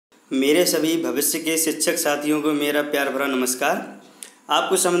मेरे सभी भविष्य के शिक्षक साथियों को मेरा प्यार भरा नमस्कार।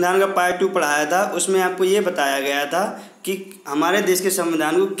 आपको संविधान का पार्ट 2 पढ़ाया था, उसमें आपको ये बताया गया था कि हमारे देश के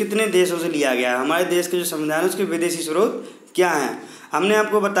संविधान को कितने देशों से लिया गया है। हमारे देश के जो संविधान है उसके विदेशी स्रोत क्या हैं हमने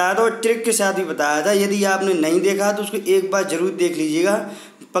आपको बताया था और ट्रिक के साथ भी बताया था। यदि आपने नहीं देखा तो उसको एक बार ज़रूर देख लीजिएगा।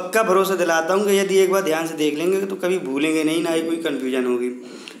 पक्का भरोसा दिलाता हूँ कि यदि एक बार ध्यान से देख लेंगे तो कभी भूलेंगे नहीं, ना ही कोई कन्फ्यूजन होगी।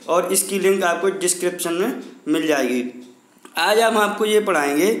 और इसकी लिंक आपको डिस्क्रिप्शन में मिल जाएगी। आज हम आपको ये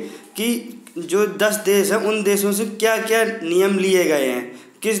पढ़ाएंगे कि जो 10 देश हैं उन देशों से क्या क्या नियम लिए गए हैं,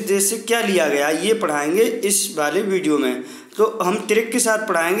 किस देश से क्या लिया गया, ये पढ़ाएंगे इस वाले वीडियो में। तो हम ट्रिक के साथ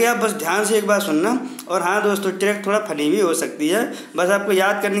पढ़ाएंगे, आप बस ध्यान से एक बार सुनना। और हाँ दोस्तों, ट्रिक थोड़ा फनी भी हो सकती है, बस आपको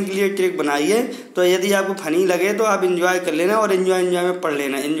याद करने के लिए ट्रिक बनाई है। तो यदि आपको फनी लगे तो आप एंजॉय कर लेना और एंजॉय में पढ़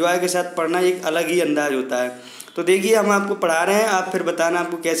लेना। एंजॉय के साथ पढ़ना एक अलग ही अंदाज होता है। तो देखिए, हम आपको पढ़ा रहे हैं, आप फिर बताना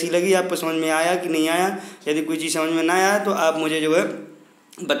आपको कैसी लगी, आपको समझ में आया कि नहीं आया। यदि कोई चीज़ समझ में ना आया तो आप मुझे जो है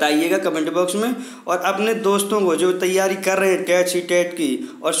बताइएगा कमेंट बॉक्स में। और अपने दोस्तों को जो तैयारी कर रहे हैं टेट CTET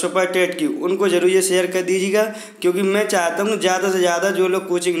की और सुपर टेट की, उनको जरूर ये शेयर कर दीजिएगा, क्योंकि मैं चाहता हूँ ज़्यादा से ज़्यादा जो लोग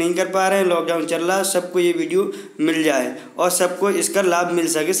कोचिंग नहीं कर पा रहे हैं, लॉकडाउन चल रहा है, सबको ये वीडियो मिल जाए और सबको इसका लाभ मिल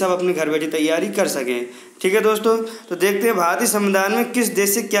सके, सब अपने घर बैठे तैयारी कर सकें। ठीक है दोस्तों, तो देखते हैं भारतीय संविधान में किस देश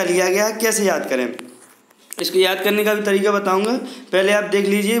से क्या लिया गया है, कैसे याद करें। इसको याद करने का भी तरीका बताऊंगा। पहले आप देख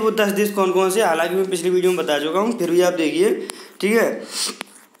लीजिए वो 10 देश कौन कौन से, हालांकि मैं पिछली वीडियो में बता चुका हूँ, फिर भी आप देखिए। ठीक है,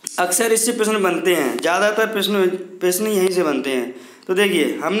 अक्सर इससे प्रश्न बनते हैं, ज़्यादातर प्रश्न यहीं से बनते हैं। तो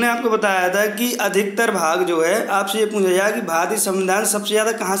देखिए, हमने आपको बताया था कि अधिकतर भाग जो है आपसे ये पूछा जाए कि भारतीय संविधान सबसे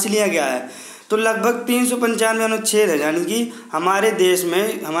ज़्यादा कहाँ से लिया गया है। तो लगभग 395 अनुच्छेद है, यानी कि हमारे देश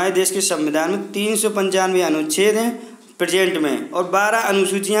के संविधान में 395 अनुच्छेद हैं प्रेजेंट में, और 12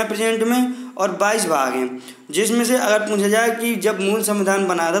 अनुसूचियाँ प्रेजेंट में, और 22 भाग हैं। जिसमें से अगर पूछा जाए कि जब मूल संविधान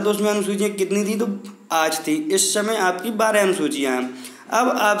बना था तो उसमें अनुसूचियाँ कितनी थी, तो 8 थी। इस समय आपकी 12 अनुसूचियाँ हैं। अब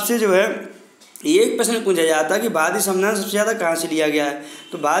आपसे जो है एक प्रश्न पूछा जाता है कि भारतीय संविधान सबसे ज़्यादा कहाँ से लिया गया है।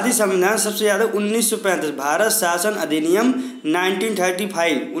 तो भारतीय संविधान सबसे ज़्यादा 1935 भारत शासन अधिनियम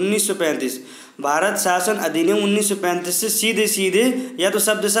 1935 भारत शासन अधिनियम 1935 से सीधे या तो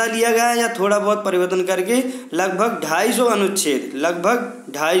शब्दशः लिया गया है या थोड़ा बहुत परिवर्तन करके लगभग 250 अनुच्छेद, लगभग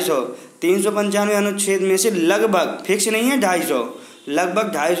 250, 395 अनुच्छेद में से लगभग, फिक्स नहीं है 250,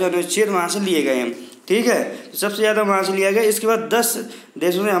 लगभग 250 अनुच्छेद वहाँ से लिए गए हैं। ठीक है, तो सबसे ज़्यादा वहाँ से लिया गया। इसके बाद 10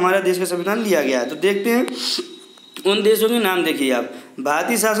 देशों से हमारे देश का संविधान लिया गया है। तो देखते हैं उन देशों के नाम। देखिए आप,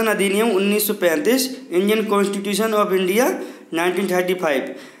 भारतीय शासन अधिनियम 1935, इंडियन कॉन्स्टिट्यूशन ऑफ इंडिया 1935,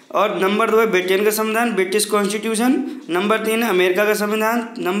 और नंबर 2 है ब्रिटेन का संविधान, ब्रिटिश कॉन्स्टिट्यूशन। नंबर 3 है अमेरिका का संविधान।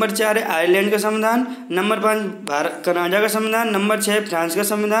 नंबर 4 है आयरलैंड का संविधान। नंबर 5 कनाडा का संविधान। नंबर 6 फ्रांस का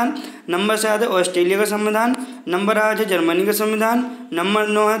संविधान। नंबर 7 है ऑस्ट्रेलिया का संविधान। नंबर 8 है जर्मनी का संविधान। नंबर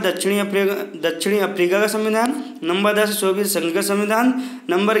 9 है दक्षिणी अफ्रीका का संविधान। नंबर 10 है सोवियत संघ का संविधान।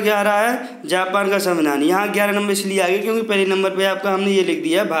 नंबर 11 है जापान का संविधान। यहाँ 11 नंबर इसलिए आ गए क्योंकि पहले नंबर पर आपका हमने ये लिख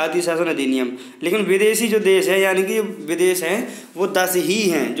दिया भारतीय शासन अधिनियम, लेकिन विदेशी जो देश है, यानी कि विदेश हैं, वो 10 ही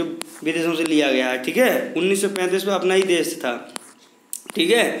हैं जो विदेशों से लिया गया है। ठीक है, 1935 में अपना ही देश था।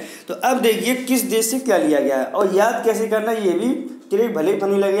 ठीक है, तो अब देखिए किस देश से क्या लिया गया है और याद कैसे करना, ये भी ट्रिक भले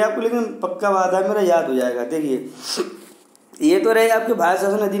फनी लगे आपको, लेकिन पक्का वादा है मेरा याद हो जाएगा। देखिए, ये तो रहे आपके भारत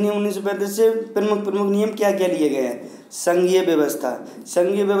शासन अधिनियम 1935 से प्रमुख नियम क्या क्या लिए गए हैं। संघीय व्यवस्था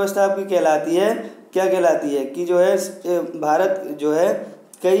आपकी कहलाती है, क्या कहलाती है कि जो है भारत जो है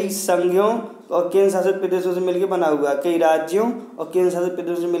कई संघों और केंद्र शासित प्रदेशों से मिलकर बना हुआ है, कई राज्यों और केंद्र शासित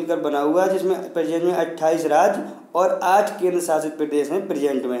प्रदेशों से मिलकर बना हुआ है, जिसमें प्रेजेंट में 28 राज्य और 8 केंद्र शासित प्रदेश हैं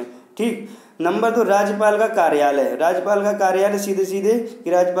प्रेजेंट में। ठीक। नंबर 2 राज्यपाल का कार्यालय। राज्यपाल का कार्यालय सीधे कि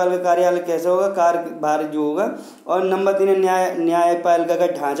राज्यपाल का कार्यालय कैसा होगा, कार्यभार जो होगा। और नंबर 3 है न्यायपालिका का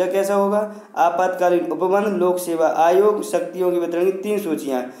ढांचा कैसा होगा। आपातकालीन उपबंध, लोक सेवा आयोग, शक्तियों के वितरण की 3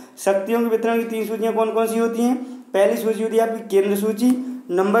 सूचियाँ। शक्तियों के वितरण की 3 सूचियाँ कौन कौन सी होती हैं। पहली सूची होती है आपकी केंद्र सूची।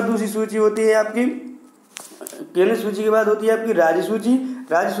 नंबर 2 सूची होती है आपकी केंद्र सूची के बाद होती है आपकी राज्य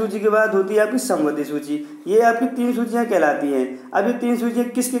सूची के बाद होती है आपकी संवृत्ति सूची। ये आपकी 3 सूचियाँ कहलाती हैं। अब ये 3 सूचियाँ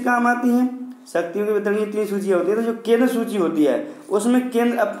किसके काम आती हैं। शक्तियों के वितरण की 3 सूचियाँ होती हैं। तो जो केंद्र सूची होती है उसमें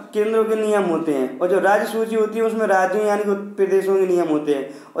केंद्रों के नियम होते हैं, और जो राज्य सूची होती है उसमें राज्यों यानी कि प्रदेशों के नियम होते हैं,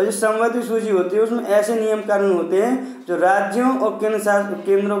 और जो संवृत्ति सूची होती है उसमें ऐसे नियम कानून होते हैं जो राज्यों और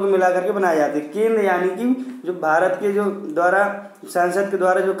केंद्रों को मिला करके बनाए जाते हैं। केंद्र यानी कि जो भारत के जो द्वारा संसद के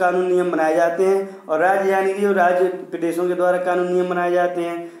द्वारा जो कानून नियम बनाए जाते हैं, और राज्य यानी कि जो राज्य प्रदेशों के द्वारा कानून नियम बनाए जाते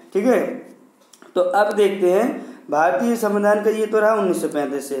हैं। ठीक है, तो अब देखते हैं भारतीय संविधान का ये तो रहा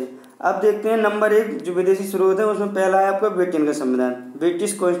 1935 से। अब देखते हैं नंबर 1 जो विदेशी स्रोत है उसमें पहला है आपका ब्रिटेन का संविधान,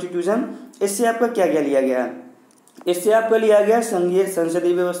 ब्रिटिश कॉन्स्टिट्यूशन। इससे आपका क्या क्या लिया गया है। इससे आपका लिया गया संघीय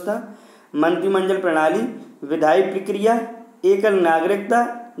संसदीय व्यवस्था, मंत्रिमंडल प्रणाली, विधायी प्रक्रिया, एकल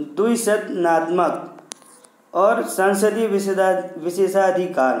नागरिकता, द्विसदनात्मक और संसदीय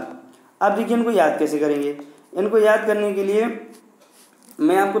विशेषाधिकार। अब देखिए इनको याद कैसे करेंगे। इनको याद करने के लिए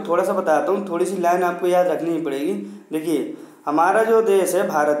मैं आपको थोड़ा सा बताता हूँ, थोड़ी सी लाइन आपको याद रखनी ही पड़ेगी। देखिए हमारा जो देश है,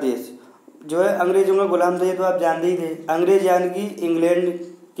 भारत देश जो है अंग्रेजों का गुलाम था, ये तो आप जानते ही थे। अंग्रेज यानी कि इंग्लैंड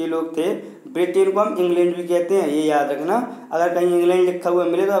के लोग थे। ब्रिटेन को हम इंग्लैंड भी कहते हैं, ये याद रखना। अगर कहीं इंग्लैंड लिखा हुआ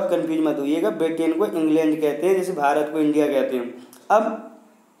मिले तो आप कन्फ्यूज मत होइएगा। ब्रिटेन को इंग्लैंड कहते हैं, जैसे भारत को इंडिया कहते हैं। अब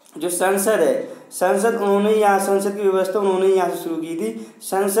जो संसद है, संसद उन्होंने यहाँ, संसद की व्यवस्था उन्होंने यहाँ से शुरू की थी।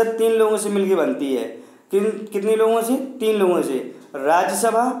 संसद 3 लोगों से मिलकर बनती है। कितने लोगों से? 3 लोगों से,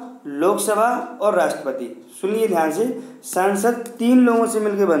 राज्यसभा, लोकसभा और राष्ट्रपति। सुनिए ध्यान से, संसद 3 लोगों से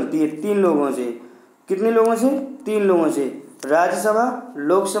मिलकर बनती है। 3 लोगों से। कितने लोगों से? 3 लोगों से, राज्यसभा,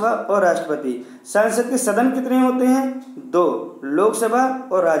 लोकसभा और राष्ट्रपति। संसद के सदन कितने होते हैं? 2, लोकसभा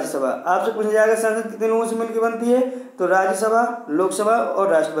और राज्यसभा। आपसे पूछा जाएगा संसद कितने लोगों से मिलकर बनती है, तो राज्यसभा, लोकसभा और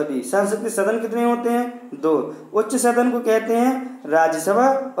राष्ट्रपति। संसद के सदन कितने होते हैं? 2। उच्च सदन को कहते हैं राज्यसभा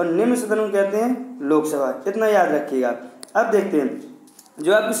और निम्न सदन को कहते हैं लोकसभा। इतना याद रखिएगा। अब देखते हैं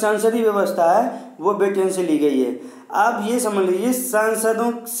जो आपकी संसदीय व्यवस्था है वो ब्रिटेन से ली गई है। आप ये समझ लीजिए,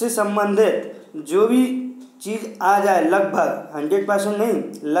 सांसदों से संबंधित जो भी चीज़ आ जाए, लगभग 100% नहीं,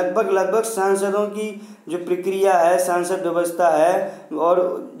 लगभग सांसदों की जो प्रक्रिया है, सांसद व्यवस्था है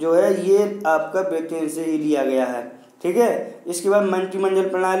और जो है ये आपका ब्रिटेन से ही लिया गया है। ठीक है। इसके बाद मंत्रिमंडल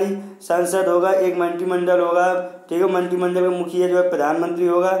प्रणाली, संसद होगा, एक मंत्रिमंडल होगा। ठीक है। मंत्रिमंडल का मुखिया जो है प्रधानमंत्री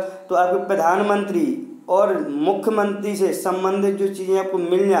होगा। तो आपके प्रधानमंत्री और मुख्यमंत्री से संबंधित जो चीज़ें आपको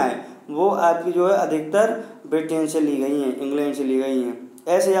मिल जाए वो आपकी जो है अधिकतर ब्रिटेन से ली गई हैं, इंग्लैंड से ली गई हैं।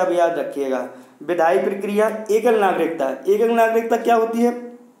 ऐसे आप याद रखिएगा। विधायी प्रक्रिया, एकल नागरिकता। एकल नागरिकता क्या होती है?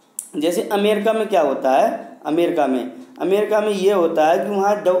 जैसे अमेरिका में क्या होता है, अमेरिका में ये होता है कि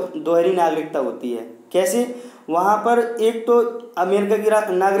वहाँ दोहरी नागरिकता होती है। कैसे? वहाँ पर एक तो अमेरिका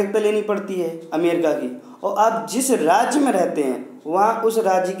की नागरिकता लेनी पड़ती है, अमेरिका की, और आप जिस राज्य में रहते हैं वहाँ उस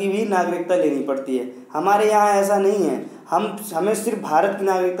राज्य की भी नागरिकता लेनी पड़ती है। हमारे यहाँ ऐसा नहीं है। हमें सिर्फ भारत की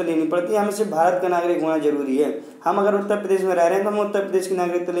नागरिकता लेनी पड़ती है। हमें सिर्फ भारत का नागरिक होना जरूरी है। हम अगर उत्तर प्रदेश में रह रहे हैं तो हमें उत्तर प्रदेश की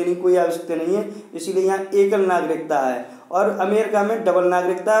नागरिकता लेने की कोई आवश्यकता नहीं है। इसीलिए यहाँ एकल नागरिकता है। और अमेरिका में डबल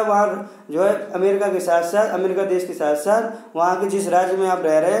नागरिकता है। वहाँ जो है अमेरिका के साथ साथ, अमेरिका देश के साथ साथ वहाँ के जिस राज्य में आप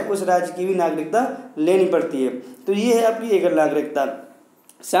रह रहे हैं उस राज्य की भी नागरिकता लेनी पड़ती है। तो ये है आपकी एकल नागरिकता।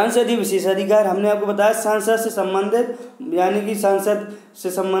 सांसदीय विशेषाधिकार, हमने आपको बताया संसद से संबंधित, यानी कि संसद से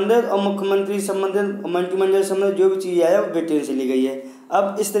संबंधित और मुख्यमंत्री से संबंधित, मंत्रिमंडल से संबंधित जो भी चीज़ है वो ब्रिटेन से ली गई है।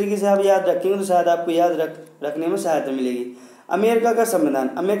 अब इस तरीके से आप याद रखेंगे तो शायद आपको याद रखने में सहायता मिलेगी। अमेरिका का संविधान,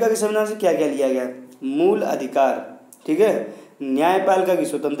 अमेरिका के संविधान से क्या क्या लिया गया? मूल अधिकार, ठीक है, न्यायपालिका की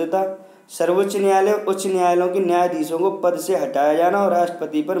स्वतंत्रता, सर्वोच्च न्यायालय, उच्च न्यायालयों के न्यायाधीशों को पद से हटाया जाना और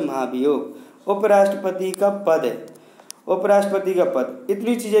राष्ट्रपति पर महाभियोग, उपराष्ट्रपति का पद है, उपराष्ट्रपति का पद,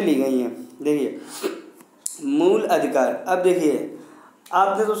 इतनी चीज़ें ली गई हैं। देखिए मूल अधिकार। अब देखिए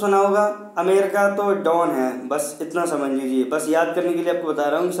आपने तो सुना होगा अमेरिका तो डॉन है, बस इतना समझ लीजिए। बस याद करने के लिए आपको बता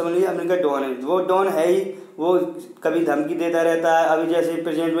रहा हूँ कि समझ लीजिए अमेरिका डॉन है। वो डॉन है ही, वो कभी धमकी देता रहता है। अभी जैसे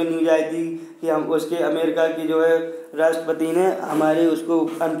प्रेजेंट में न्यूज आई थी कि हम उसके अमेरिका की जो है राष्ट्रपति ने हमारे उसको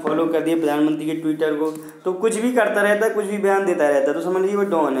अनफॉलो कर दिया, प्रधानमंत्री के ट्विटर को। तो कुछ भी करता रहता है, कुछ भी बयान देता रहता है। तो समझ लीजिए वो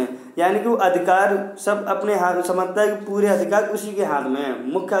डॉन है, यानी कि वो अधिकार सब अपने हाथ में समझता है कि पूरे अधिकार उसी के हाथ में है,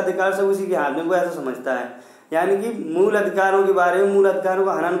 मुख्य अधिकार सब उसी के हाथ में, वो ऐसा समझता है। यानी कि मूल अधिकारों के बारे में, मूल अधिकारों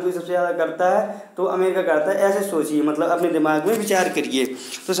का हनन कोई सबसे ज़्यादा करता है तो अमेरिका करता है। ऐसे सोचिए, मतलब अपने दिमाग में विचार करिए।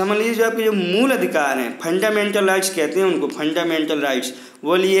 तो समझ लीजिए जो आपके जो मूल अधिकार हैं, फंडामेंटल राइट्स कहते हैं उनको, फंडामेंटल राइट्स,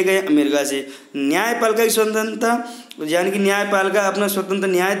 वो लिए गए अमेरिका से। न्यायपालिका की स्वतंत्रता, यानी कि न्यायपालिका अपना स्वतंत्र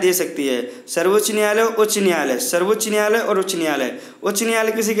न्याय दे सकती है। सर्वोच्च न्यायालय, उच्च न्यायालय, सर्वोच्च न्यायालय और उच्च न्यायालय। उच्च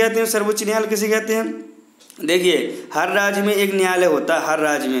न्यायालय किसे कहते हैं, सर्वोच्च न्यायालय किसे कहते हैं? देखिए हर राज्य में एक न्यायालय होता है, हर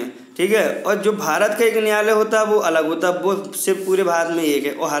राज्य में, ठीक है। और जो भारत का एक न्यायालय होता है वो अलग होता है, वो सिर्फ पूरे भारत में एक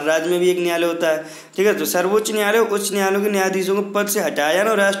है, और हर राज्य में भी एक न्यायालय होता है, ठीक है। तो सर्वोच्च न्यायालय, उच्च न्यायालयों के न्यायाधीशों को पद से हटाया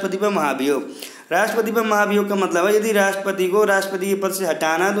जाना और राष्ट्रपति पर महाभियोग। राष्ट्रपति पर महाभियोग का मतलब है यदि राष्ट्रपति को राष्ट्रपति के पद से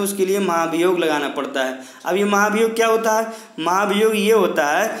हटाना है तो उसके लिए महाभियोग लगाना पड़ता है। अब ये महाभियोग क्या होता है? महाभियोग ये होता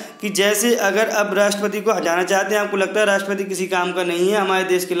है कि जैसे अगर अब राष्ट्रपति को हटाना चाहते हैं, आपको लगता है राष्ट्रपति किसी काम का नहीं है, हमारे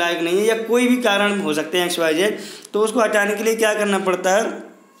देश के लायक नहीं है, या कोई भी कारण हो सकते हैं XYZ, तो उसको हटाने के लिए क्या करना पड़ता है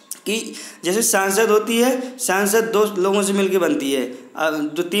कि जैसे सांसद होती है, सांसद 2 लोगों से मिलकर बनती है,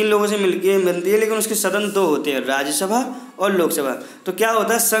 3 लोगों से मिलकर बनती है, लेकिन उसके सदन 2 होते हैं, राज्यसभा और लोकसभा। तो क्या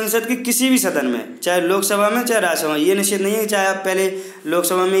होता है, संसद के किसी भी सदन में, चाहे लोकसभा में चाहे राज्यसभा में, ये निश्चित नहीं है चाहे आप पहले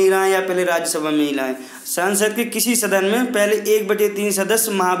लोकसभा में ही लाएँ या पहले राज्यसभा में ही लाएँ, संसद के किसी सदन में पहले 1/3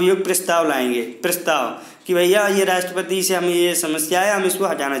 सदस्य महाभियोग प्रस्ताव लाएंगे, प्रस्ताव कि भैया ये राष्ट्रपति से हमें ये समस्या है, हम इसको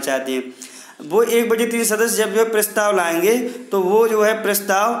हटाना चाहते हैं। वो 1/3 सदस्य जब जो प्रस्ताव लाएंगे तो वो जो है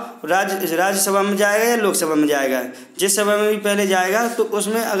प्रस्ताव राज्यसभा में जाएगा या लोकसभा में जाएगा। जिस सभा में भी पहले जाएगा तो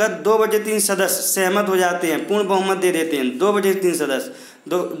उसमें अगर 2/3 सदस्य सहमत हो जाते हैं, पूर्ण बहुमत दे देते हैं, 2/3 सदस्य,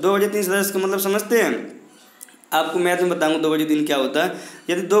 2/3 सदस्य का मतलब समझते हैं? आपको मैथ में बताऊंगा 2/3 क्या होता है।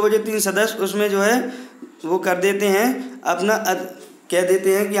 यदि 2/3 सदस्य उसमें जो है वो कर देते हैं अपना कह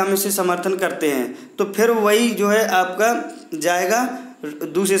देते हैं कि हम इसे समर्थन करते हैं, तो फिर वही जो है आपका जाएगा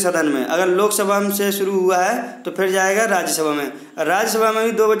दूसरे सदन में। अगर लोकसभा से शुरू हुआ है तो फिर जाएगा राज्यसभा में। राज्यसभा में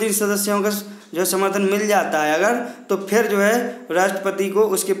भी 2/3 सदस्यों का जो समर्थन मिल जाता है अगर, तो फिर जो है राष्ट्रपति को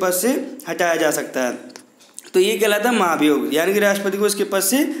उसके पद से हटाया जा सकता है। तो ये कहलाता है महाभियोग, यानी कि राष्ट्रपति को उसके पद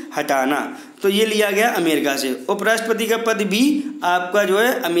से हटाना। तो ये लिया गया अमेरिका से। उपराष्ट्रपति का पद भी आपका जो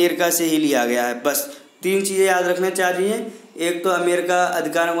है अमेरिका से ही लिया गया है। बस 3 चीज़ें याद रखना चाहिए। एक तो अमेरिका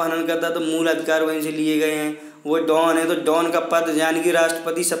अधिकारों का हनन करता है, तो मूल अधिकार वहीं से लिए गए हैं। वो डॉन है, तो डॉन का पद यानी कि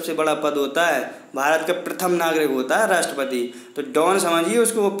राष्ट्रपति सबसे बड़ा पद होता है। भारत का प्रथम नागरिक होता है राष्ट्रपति, तो डॉन समझिए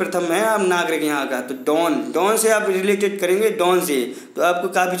उसको, वो प्रथम है अब नागरिक यहाँ का। तो डॉन से आप रिलेटेड करेंगे, डॉन से तो आपको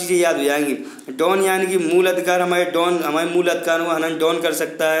काफ़ी चीज़ें याद हो जाएंगी। डॉन यानी कि मूल अधिकार, हमारे मूल अधिकारों का हनन डॉन कर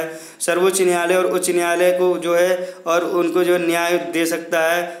सकता है। सर्वोच्च न्यायालय और उच्च न्यायालय को जो है और उनको जो न्याय दे सकता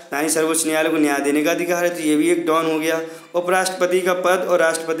है, यानी सर्वोच्च न्यायालय को न्याय देने का अधिकार है, तो ये भी एक डॉन हो गया। उपराष्ट्रपति का पद और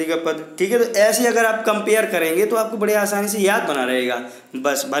राष्ट्रपति का पद, ठीक है। तो ऐसे अगर आप कंपेयर करेंगे तो आपको बड़े आसानी से याद बना रहेगा,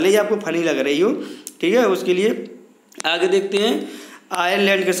 बस भले ही आपको फनी लग रही हो, ठीक है। उसके लिए आगे देखते हैं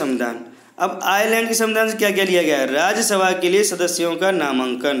आयरलैंड का संविधान। अब आयरलैंड के संविधान से क्या क्या लिया गया है? राज्यसभा के लिए सदस्यों का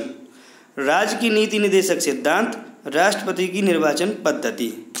नामांकन, राज्य की नीति निर्देशक सिद्धांत, राष्ट्रपति की निर्वाचन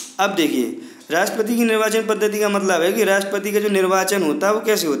पद्धति। अब देखिए, राष्ट्रपति की निर्वाचन पद्धति का मतलब है कि राष्ट्रपति का जो निर्वाचन होता है वो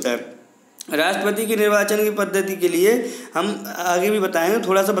कैसे होता है। राष्ट्रपति के निर्वाचन की पद्धति के लिए हम आगे भी बताएंगे,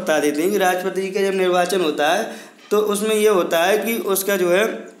 थोड़ा सा बता देते हैं कि राष्ट्रपति का जब निर्वाचन होता है तो उसमें ये होता है कि उसका जो है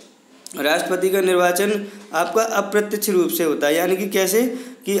राष्ट्रपति का निर्वाचन आपका अप्रत्यक्ष रूप से होता है। यानी कि कैसे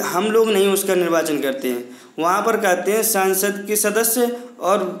कि हम लोग नहीं उसका निर्वाचन करते हैं, वहाँ पर कहते हैं सांसद के सदस्य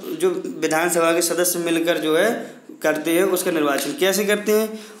और जो विधानसभा के सदस्य मिलकर जो है करते हैं उसका निर्वाचन। कैसे करते हैं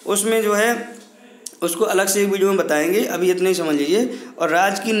उसमें जो है उसको अलग से एक वीडियो में बताएंगे, अभी इतना ही समझ लीजिए। और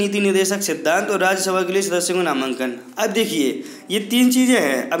राज्य की नीति निर्देशक सिद्धांत और राज्यसभा के लिए सदस्यों का नामांकन। अब देखिए ये 3 चीज़ें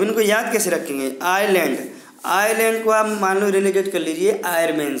हैं, अब इनको याद कैसे रखेंगे। आयरलैंड को आप मान लो रिलेटेड कर लीजिए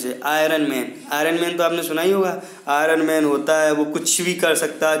आयरन से। आयरन मैन तो आपने सुना ही होगा। आयरन मैन होता है वो कुछ भी कर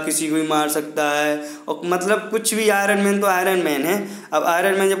सकता है, किसी को भी मार सकता है, और मतलब कुछ भी आयरन मैन तो आयरन मैन है। अब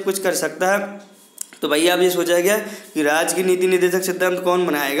आयरन मैन जब कुछ कर सकता है तो भैया अब ये सोचा गया कि राज्य की नीति निर्देशक सिद्धांत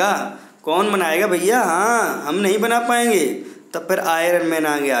कौन बनाएगा भैया, हाँ हम नहीं बना पाएंगे। तब फिर आयरन मैन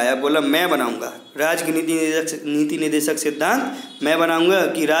आगे आया, बोला मैं बनाऊंगा राज्य की नीति निर्देशक सिद्धांत, मैं बनाऊंगा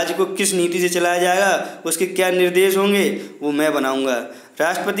कि राज्य को किस नीति से चलाया जाएगा, उसके क्या निर्देश होंगे वो मैं बनाऊंगा।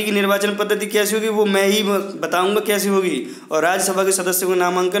 राष्ट्रपति की निर्वाचन पद्धति कैसी होगी वो मैं ही बताऊंगा कैसी होगी, और राज्यसभा के सदस्यों का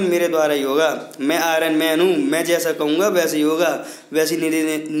नामांकन मेरे द्वारा ही होगा। मैं आयरन मैन हूँ, मैं जैसा कहूँगा वैसे ही होगा, वैसी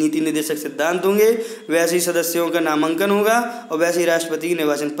नीति निर्देशक सिद्धांत होंगे, वैसे ही सदस्यों का नामांकन होगा और वैसे ही राष्ट्रपति की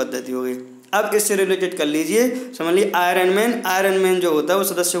निर्वाचन पद्धति होगी। अब इससे रिलेटेड कर लीजिए, समझ लीजिए आयरन मैन जो होता है वो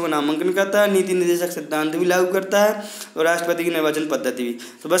सदस्यों को नामांकन करता है, नीति निर्देशक सिद्धांत भी लागू करता है और राष्ट्रपति की निर्वाचन पद्धति भी।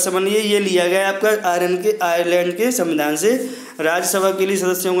 तो बस समझ लीजिए ये लिया गया है आपका आयरलैंड के संविधान से। राज्यसभा के लिए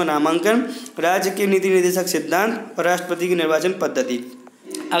सदस्यों का नामांकन, राज्य के नीति निर्देशक सिद्धांत और राष्ट्रपति की निर्वाचन पद्धति।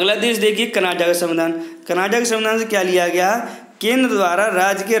 अगला देश देखिए कनाडा का संविधान। कनाडा के संविधान से क्या लिया गया? केंद्र द्वारा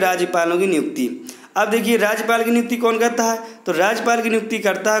राज्य के राज्यपालों की नियुक्ति। अब देखिए राज्यपाल की नियुक्ति कौन करता है? तो राज्यपाल की नियुक्ति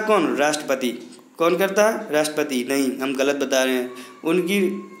करता है कौन? राष्ट्रपति। कौन करता है? राष्ट्रपति। नहीं, हम गलत बता रहे हैं। उनकी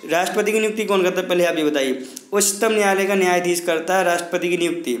राष्ट्रपति की नियुक्ति कौन करता है पहले आप ये बताइए। उच्चतम न्यायालय का न्यायाधीश करता है राष्ट्रपति की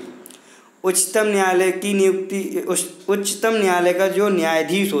नियुक्ति। उच्चतम न्यायालय का जो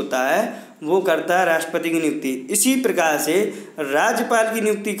न्यायाधीश होता है वो करता है राष्ट्रपति की नियुक्ति। इसी प्रकार से राज्यपाल की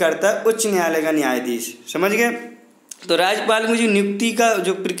नियुक्ति करता है उच्च न्यायालय का न्यायाधीश। समझ गए? तो राज्यपाल की जो नियुक्ति का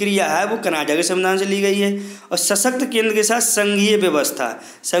जो प्रक्रिया है वो कनाडा के संविधान से ली गई है। और सशक्त केंद्र के साथ संघीय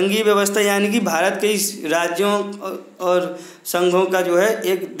व्यवस्था यानी कि भारत के राज्यों और संघों का जो है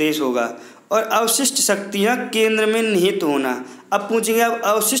एक देश होगा। और अवशिष्ट शक्तियाँ केंद्र में निहित होना। अब पूछेंगे अब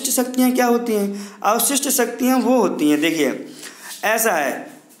अवशिष्ट शक्तियाँ क्या होती हैं? अवशिष्ट शक्तियाँ वो होती हैं, देखिए ऐसा है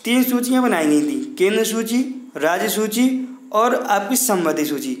 3 सूचियाँ बनाई गई थी, केंद्र सूची, राज्य सूची और आपकी संबंधी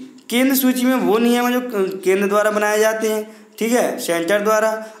सूची। केंद्र सूची में वो नियम है जो केंद्र द्वारा बनाए जाते हैं, ठीक है, सेंटर द्वारा।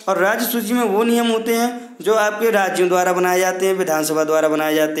 और राज्य सूची में वो नियम होते हैं जो आपके राज्यों द्वारा बनाए जाते हैं, विधानसभा द्वारा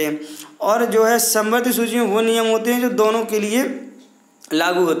बनाए जाते हैं। और जो है संबंधी सूची में वो नियम होते हैं जो दोनों के लिए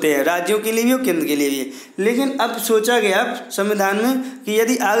लागू होते हैं, राज्यों के लिए भी और केंद्र के लिए भी। लेकिन अब सोचा गया संविधान में कि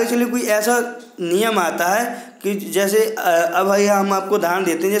यदि आगे चले कोई ऐसा नियम आता है कि जैसे अब भाई हम आपको उदाहरण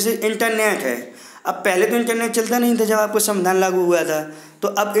देते हैं, जैसे इंटरनेट है। अब पहले तो इंटरनेट चलता नहीं था जब आपको संविधान लागू हुआ था, तो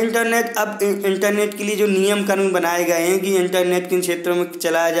अब इंटरनेट के लिए जो नियम कानून बनाए गए हैं कि इंटरनेट किन क्षेत्रों में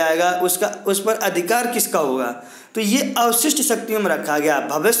चलाया जाएगा, उस पर अधिकार किसका होगा, तो ये अवशिष्ट शक्तियों में रखा गया।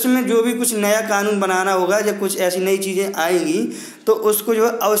 भविष्य में जो भी कुछ नया कानून बनाना होगा, जब कुछ ऐसी नई चीज़ें आएंगी तो उसको जो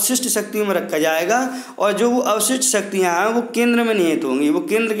है अवशिष्ट शक्तियों में रखा जाएगा, और जो वो अवशिष्ट शक्तियाँ हैं वो केंद्र में निहित होंगी, वो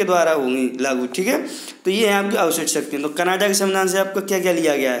केंद्र के द्वारा होंगी लागू। ठीक है, तो ये है आपकी अवशिष्ट शक्तियाँ। तो कनाडा के संविधान से आपको क्या क्या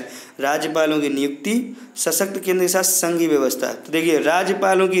लिया गया है? राज्यपालों की नियुक्ति, सशक्त केंद्र के साथ संघीय व्यवस्था। तो देखिए,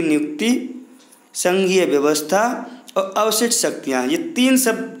 राज्यपालों की नियुक्ति, संघीय व्यवस्था और अवशिष्ट शक्तियाँ, ये 3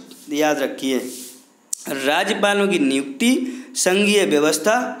 शब्द याद रखिए। राज्यपालों की नियुक्ति, संघीय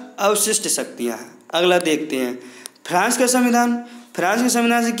व्यवस्था, अवशिष्ट शक्तियाँ। अगला देखते हैं फ्रांस का संविधान। फ्रांस के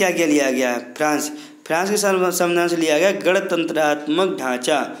संविधान से क्या क्या लिया गया है? फ्रांस के संविधान से लिया गया गणतंत्रात्मक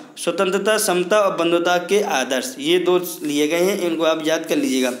ढांचा, स्वतंत्रता, समता और बंधुता के आदर्श। ये 2 लिए गए हैं, इनको आप याद कर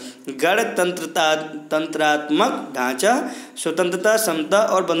लीजिएगा। तंत्रात्मक ढांचा, स्वतंत्रता, समता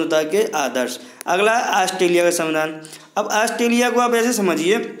और बंधुता के आदर्श। अगला ऑस्ट्रेलिया का संविधान। अब ऑस्ट्रेलिया को आप ऐसे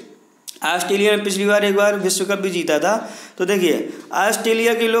समझिए, ऑस्ट्रेलिया ने पिछली बार एक बार विश्व कप भी जीता था। तो देखिए,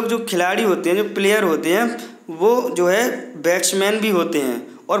 ऑस्ट्रेलिया के लोग जो खिलाड़ी होते हैं, जो प्लेयर होते हैं, वो जो है बैट्समैन भी होते हैं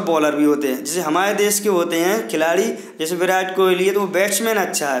और बॉलर भी होते हैं। जैसे हमारे देश के होते हैं खिलाड़ी, जैसे विराट कोहली है तो वो बैट्समैन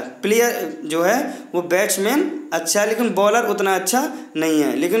अच्छा है, प्लेयर जो है वो बैट्समैन अच्छा है, लेकिन बॉलर उतना अच्छा नहीं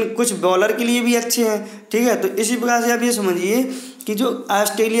है, लेकिन कुछ बॉलर के लिए भी अच्छे हैं। ठीक है, तो इसी प्रकार से आप ये समझिए कि जो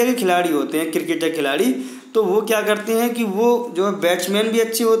ऑस्ट्रेलिया के खिलाड़ी होते हैं, क्रिकेटर खिलाड़ी, तो वो क्या करते हैं कि वो जो है बैट्समैन भी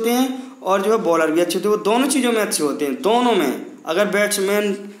अच्छे होते हैं और जो है बॉलर भी अच्छे होते हैं। वो दोनों चीज़ों में अच्छे होते हैं। दोनों में अगर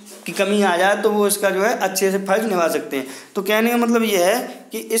बैट्समैन की कमी आ जाए तो वो इसका जो है अच्छे से फर्ज निभा सकते हैं। तो कहने का मतलब ये है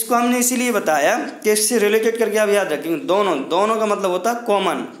कि इसको हमने इसीलिए बताया कि इससे रिलेटेड करके आप याद रखेंगे। दोनों का मतलब होता है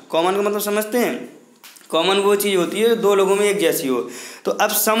कॉमन। कॉमन का मतलब समझते हैं? कॉमन वो चीज़ होती है 2 लोगों में एक जैसी हो। तो अब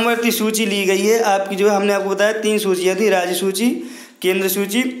समवर्ती सूची ली गई है आपकी, जो है हमने आपको बताया 3 सूचियाँ थी, राज्य सूची, केंद्र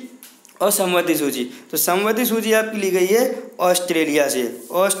सूची और समवर्ती सूची। तो समवर्ती सूची आपकी ली गई है ऑस्ट्रेलिया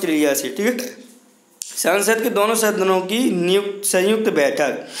से। ठीक है, संसद के दोनों सदनों की संयुक्त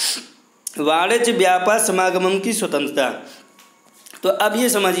बैठक, वाणिज्य व्यापार समागम की स्वतंत्रता। तो अब ये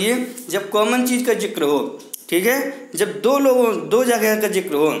समझिए, जब कॉमन चीज़ का जिक्र हो, ठीक है, जब 2 जगह का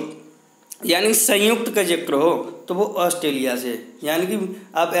जिक्र हो, यानी संयुक्त का जिक्र हो, तो वो ऑस्ट्रेलिया से, यानी कि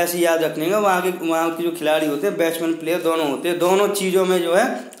आप ऐसे याद रखने का, वहाँ के जो खिलाड़ी होते हैं, बैट्समैन प्लेयर दोनों होते हैं, दोनों चीज़ों में जो है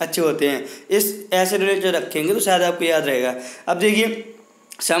अच्छे होते हैं। इस ऐसे रिलेटेड रखेंगे तो शायद आपको याद रहेगा। अब देखिए,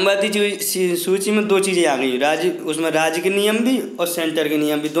 समवर्ती सूची में 2 चीज़ें आ गई, उसमें राज्य के नियम भी और सेंटर के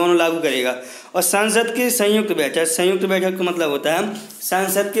नियम भी, दोनों लागू करेगा। और संसद की संयुक्त बैठक का मतलब होता है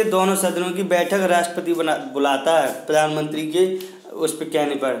संसद के दोनों सदनों की बैठक राष्ट्रपति बुलाता है प्रधानमंत्री के उस पर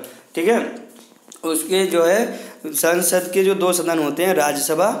कहने पर। ठीक है, उसके जो है संसद के जो 2 सदन होते हैं,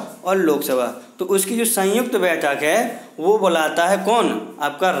 राज्यसभा और लोकसभा, तो उसकी जो संयुक्त बैठक है वो बुलाता है कौन?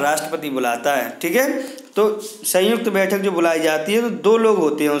 आपका राष्ट्रपति बुलाता है। ठीक है, तो संयुक्त बैठक जो बुलाई जाती है तो 2 लोग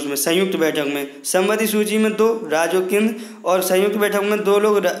होते हैं उसमें संयुक्त बैठक में। समवर्ती सूची में 2 राज्य और केंद्र, और संयुक्त बैठक में 2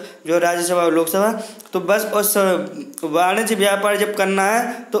 लोग जो राज्यसभा और लोकसभा। तो बस, और वाणिज्य व्यापार जब करना है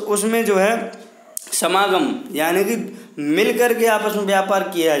तो उसमें जो है समागम, यानी कि मिल कर के आपस में व्यापार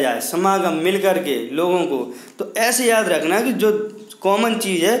किया जाए, समागम मिल कर के लोगों को। तो ऐसे याद रखना कि जो कॉमन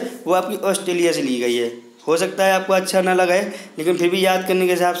चीज़ है वो आपकी ऑस्ट्रेलिया से ली गई है। हो सकता है आपको अच्छा ना लगे, लेकिन फिर भी याद करने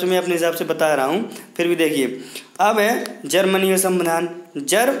के हिसाब से मैं अपने हिसाब से बता रहा हूँ। फिर भी देखिए, अब है जर्मनी का संविधान।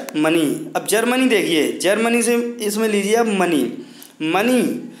 अब जर्मनी देखिए, जर्मनी से इसमें लीजिए अब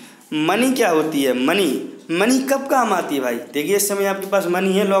मनी क्या होती है? मनी कब काम आती है भाई? देखिए, इस समय आपके पास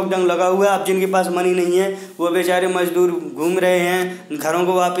मनी है, लॉकडाउन लगा हुआ है, आप जिनके पास मनी नहीं है वो बेचारे मजदूर घूम रहे हैं, घरों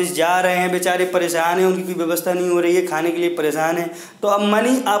को वापस जा रहे हैं, बेचारे परेशान हैं, उनकी कोई व्यवस्था नहीं हो रही है, खाने के लिए परेशान है। तो अब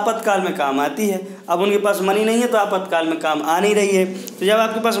मनी आपातकाल में काम आती है। अब उनके पास मनी नहीं है तो आपातकाल में काम आ नहीं रही है। तो जब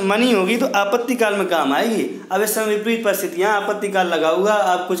आपके पास मनी होगी तो आपत्तिकाल में काम आएगी। अब इस समय विपरीत परिस्थितियाँ, आपत्तिकाल लगा हुआ,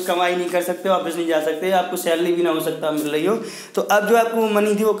 आप कुछ कमाई नहीं कर सकते, वापस नहीं जा सकते, आपको सैलरी भी ना हो सकता मिल रही हो, तो अब जो आपको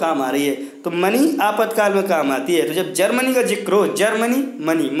मनी थी वो काम आ रही है। तो मनी आपातकाल में काम आती है। तो जब जर्मनी का जिक्र हो,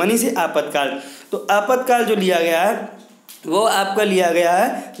 मनी से आपातकाल, तो आपातकाल जो लिया गया है वो आपका लिया गया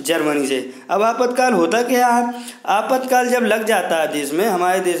है जर्मनी से। अब आपातकाल होता क्या है? आपातकाल जब लग जाता है देश में,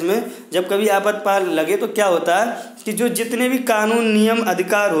 हमारे देश में जब कभी आपातकाल लगे तो क्या होता है कि जो जितने भी कानून, नियम,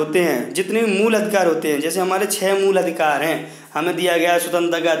 अधिकार होते हैं, जितने भी मूल अधिकार होते हैं, जैसे हमारे 6 मूल अधिकार हैं, हमें दिया गया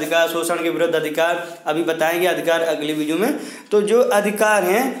स्वतंत्रता का अधिकार, शोषण के विरुद्ध अधिकार, अभी बताएंगे अधिकार अगले वीडियो में। तो जो अधिकार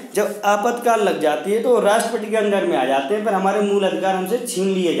हैं जब आपातकाल लग जाती है तो राष्ट्रपति के अंडर में आ जाते हैं, पर हमारे मूल अधिकार हमसे छीन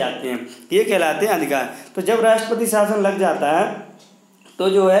लिए जाते हैं, ये कहलाते हैं अधिकार। तो जब राष्ट्रपति शासन लग जाता है तो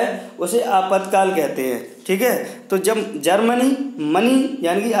जो है उसे आपातकाल कहते हैं। ठीक है, तो जब जर्मनी मनी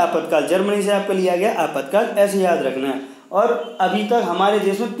यानी कि आपातकाल, जर्मनी से आपका लिया गया आपातकाल, ऐसे याद रखना है। और अभी तक हमारे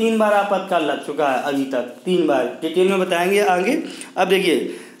देश में 3 बार आपातकाल लग चुका है, अभी तक 3 बार, डिटेल में बताएंगे आगे। अब देखिए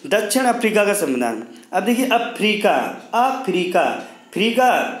दक्षिण अफ्रीका का संविधान। अब देखिए अफ्रीका,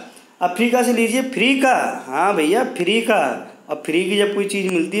 अफ्रीका से लीजिए फ्रीका, हाँ भैया फ्रीका। अब फ्री की जब कोई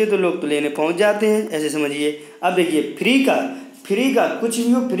चीज़ मिलती है तो लोग तो लेने पहुंच जाते हैं, ऐसे समझिए। अब देखिए फ्री का कुछ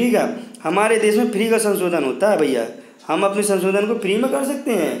भी हो, फ्री का हमारे देश में फ्री का संशोधन होता है भैया। हम अपने संशोधन को फ्री में कर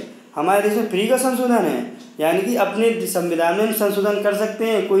सकते हैं, हमारे देश में फ्री का संशोधन है, यानी कि अपने संविधान में हम संशोधन कर सकते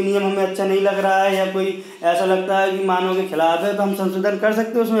हैं। कोई नियम हमें अच्छा नहीं लग रहा है या कोई ऐसा लगता है कि मानव के खिलाफ है तो हम संशोधन कर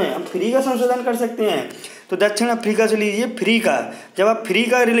सकते हैं, उसमें हम फ्री का संशोधन कर सकते हैं। तो दक्षिण अफ्रीका से लीजिए फ्री का, जब आप फ्री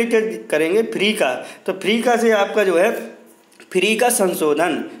का रिलेटेड करेंगे फ्री का, तो फ्री का से आपका जो है फ्री का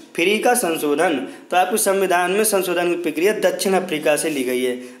संशोधन, तो आपके संविधान में संशोधन की प्रक्रिया दक्षिण अफ्रीका से ली गई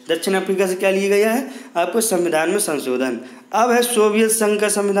है। दक्षिण अफ्रीका से क्या लिया गया है, आपको संविधान में संशोधन। अब है सोवियत संघ का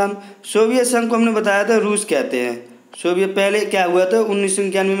संविधान। सोवियत संघ को हमने बताया था रूस कहते हैं। सोवियत पहले क्या हुआ था,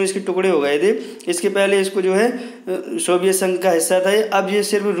 1991 में इसके टुकड़े हो गए थे, इसके पहले इसको जो है सोवियत संघ का हिस्सा था ये, अब ये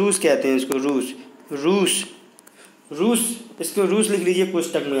सिर्फ रूस कहते हैं इसको, रूस, इसको रूस लिख लीजिए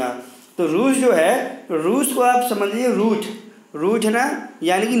पुस्तक में आप। तो रूस जो है, रूस को आप समझिए रूठना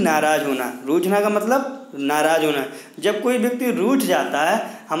यानी कि नाराज़ होना। रूठना का मतलब नाराज़ होना। जब कोई व्यक्ति रूठ जाता है,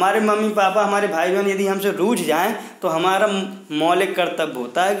 हमारे मम्मी पापा हमारे भाई बहन यदि हमसे रूठ जाएं तो हमारा मौलिक कर्तव्य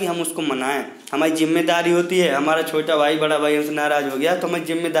होता है कि हम उसको मनाएं, हमारी जिम्मेदारी होती है। हमारा छोटा भाई बड़ा भाई हमसे नाराज़ हो गया तो हमारी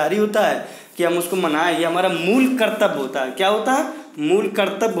जिम्मेदारी होता है कि हम उसको मनाएं, ये हमारा मूल कर्तव्य होता है। क्या होता है, मूल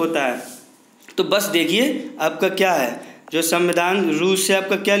कर्तव्य होता है। तो बस देखिए आपका क्या है, जो संविधान रूस से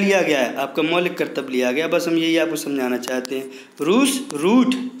आपका क्या लिया गया है, आपका मौलिक कर्तव्य लिया गया। बस हम यही आपको समझाना चाहते हैं। रूस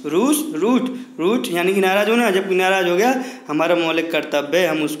रूठ यानी कि नाराज़ होना। जब कोई नाराज़ हो गया, हमारा मौलिक कर्तव्य है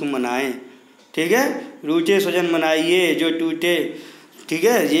हम उसको मनाएं। ठीक है, रूठे स्वजन मनाइए जो टूटे। ठीक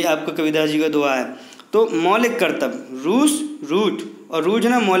है, ये आपका कविता जी का दुआ है। तो मौलिक कर्तव्य रूठ और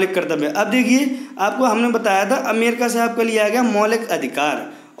रूठना मौलिक कर्तव्य है। अब देखिए आपको हमने बताया था अमेरिका से आपका लिया गया मौलिक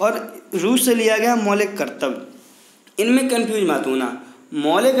अधिकार और रूस से लिया गया मौलिक कर्तव्य। इनमें कंफ्यूज मत होना।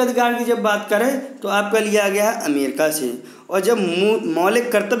 मौलिक अधिकार की जब बात करें तो आपका लिया गया है अमेरिका से, और जब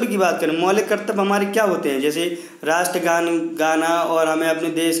मौलिक कर्तव्य की बात करें, मौलिक कर्तव्य हमारे क्या होते हैं, जैसे राष्ट्रगान गाना और हमें अपने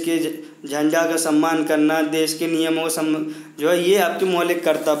देश के झंडा का सम्मान करना, देश के नियमों का जो है ये आपके मौलिक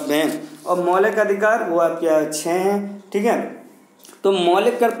कर्तव्य हैं। और मौलिक अधिकार वो आपके 6 हैं। ठीक है, तो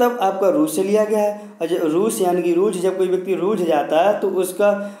मौलिक कर्तव्य आपका रूस से लिया गया है। और रूस यानी कि रूठ, जब कोई व्यक्ति रूठ जाता है तो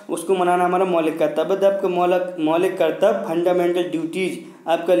उसको मनाना हमारा मौलिक कर्तव्य है। आपका मौलिक कर्तव्य फंडामेंटल ड्यूटीज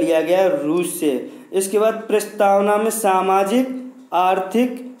आपका लिया गया है रूस से। इसके बाद प्रस्तावना में सामाजिक,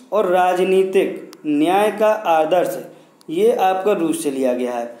 आर्थिक और राजनीतिक न्याय का आदर्श, ये आपका रूस से लिया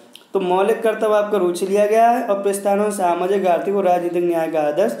गया है। तो मौलिक कर्तव्य आपका रूस से लिया गया है और प्रस्तावना में सामाजिक, आर्थिक और राजनीतिक न्याय का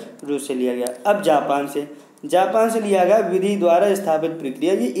आदर्श रूस से लिया गया। अब जापान से लिया गया विधि द्वारा स्थापित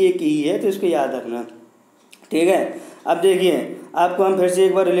प्रक्रिया, ये एक ही है तो इसको याद रखना। ठीक है, अब देखिए आपको हम फिर से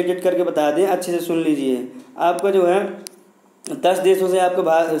एक बार रिलेटेड करके बता दें, अच्छे से सुन लीजिए। आपका जो है 10 देशों से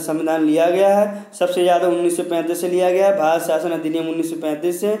आपका संविधान लिया गया है। सबसे ज़्यादा 1935 से लिया गया है, भारत शासन अधिनियम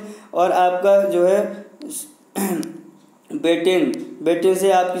 1935 से। और आपका जो है ब्रिटेन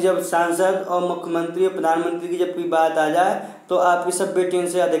से आपकी जब सांसद और मुख्यमंत्री और प्रधानमंत्री की जब कोई बात आ जाए तो आपकी सब ब्रिटेन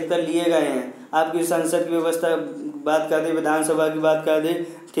से अधिकतर लिए गए हैं। आपकी संसद की व्यवस्था बात कर दे, विधानसभा की बात कर दे,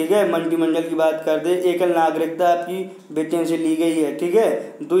 ठीक है, मंत्रिमंडल की बात कर दे, एकल नागरिकता आपकी ब्रिटेन से ली गई है। ठीक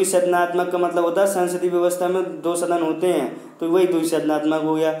है, द्विसदनात्मक का मतलब होता है संसदीय व्यवस्था में 2 सदन होते हैं तो वही द्विसदनात्मक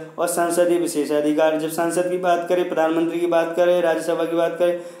हो गया। और संसदीय विशेषाधिकार, जब संसद की बात करें, प्रधानमंत्री की बात करें, राज्यसभा की बात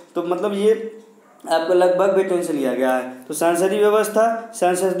करें, तो मतलब ये आपको लगभग ब्रिटेन से लिया गया है। तो संसदीय व्यवस्था,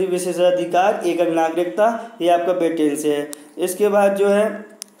 संसदीय विशेषाधिकार, एकल नागरिकता, ये आपका ब्रिटेन से है। इसके बाद जो है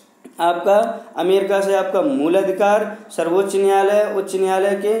आपका अमेरिका से आपका मूल अधिकार, सर्वोच्च न्यायालय, उच्च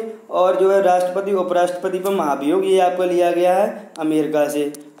न्यायालय के, और जो है राष्ट्रपति उपराष्ट्रपति पर महाभियोग, ये आपका लिया गया है अमेरिका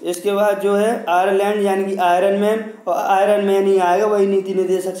से। इसके बाद जो है आयरलैंड यानी कि आयरन मैन, और आयरन मैन ही आएगा, वही नीति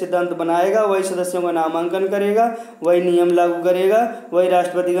निर्देशक सिद्धांत बनाएगा, वही सदस्यों का नामांकन करेगा, वही नियम लागू करेगा, वही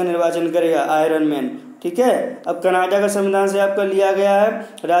राष्ट्रपति का निर्वाचन करेगा, आयरन मैन। ठीक है, अब कनाडा का संविधान से आपका लिया गया है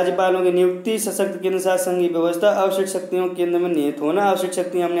राज्यपालों की नियुक्ति, सशक्त केंद्र शासित संघीय व्यवस्था, आवश्यक शक्तियों के केंद्र में निहित होना। आवश्यक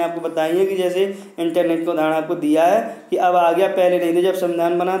शक्तियाँ हमने आपको बताई है कि जैसे इंटरनेट का उदाहरण आपको दिया है कि अब आ गया, पहले नहीं थे जब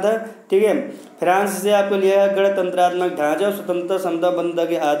संविधान बना था। ठीक है, फ्रांस से आपको लिया गया गणतंत्रात्मक ढांचा और स्वतंत्रता, समता, बंधुता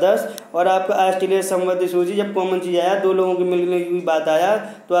के आदर्श। और आपका ऑस्ट्रेलिया संबंधी सूची, जब कॉमन चीज आया, 2 लोगों के मिलने की बात आया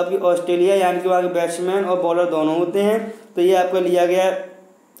तो आपकी ऑस्ट्रेलिया यानी कि वहाँ के बैट्समैन और बॉलर दोनों होते हैं, तो ये आपका लिया गया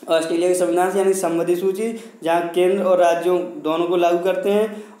ऑस्ट्रेलिया के संविधान से यानी संवैधानिक सूची, जहाँ केंद्र और राज्यों दोनों को लागू करते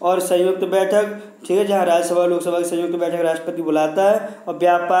हैं। और संयुक्त बैठक, ठीक है, जहाँ राज्यसभा और लोकसभा की संयुक्त बैठक राष्ट्रपति बुलाता है। और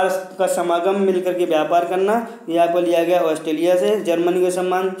व्यापार का समागम, मिलकर के व्यापार करना, ये आपको लिया गया ऑस्ट्रेलिया से। जर्मनी का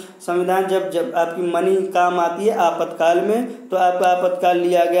संविधान, जब आपकी मनी काम आती है आपातकाल में, तो आपका आपातकाल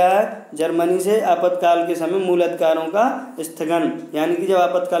लिया गया है जर्मनी से। आपातकाल के समय मूल अधिकारों का स्थगन, यानी कि जब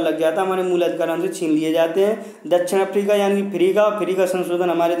आपातकाल लग जाता है हमारे मूल अधिकार हमसे छीन लिए जाते हैं। दक्षिण अफ्रीका यानी कि फ्री का संशोधन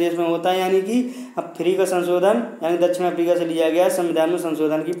हमारे देश में होता है, यानी कि अब फ्री का संशोधन यानी दक्षिण अफ्रीका से लिया गया संविधान में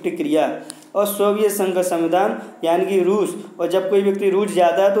संशोधन की प्रक्रिया। और सोवियत संघ का संविधान यानी कि रूस, और जब कोई व्यक्ति रूस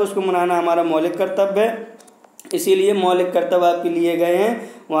जाता है तो उसको मनाना हमारा मौलिक कर्तव्य है, इसीलिए मौलिक कर्तव्य आपके लिए गए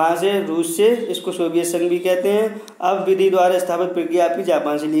हैं वहाँ से, रूस से। इसको सोवियत संघ भी कहते हैं। अब विधि द्वारा स्थापित प्रक्रिया आपकी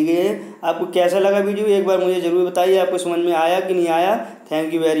जापान से ली गई है। आपको कैसा लगा वीडियो, एक बार मुझे ज़रूर बताइए, आपको समझ में आया कि नहीं आया।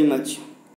 Thank you very much.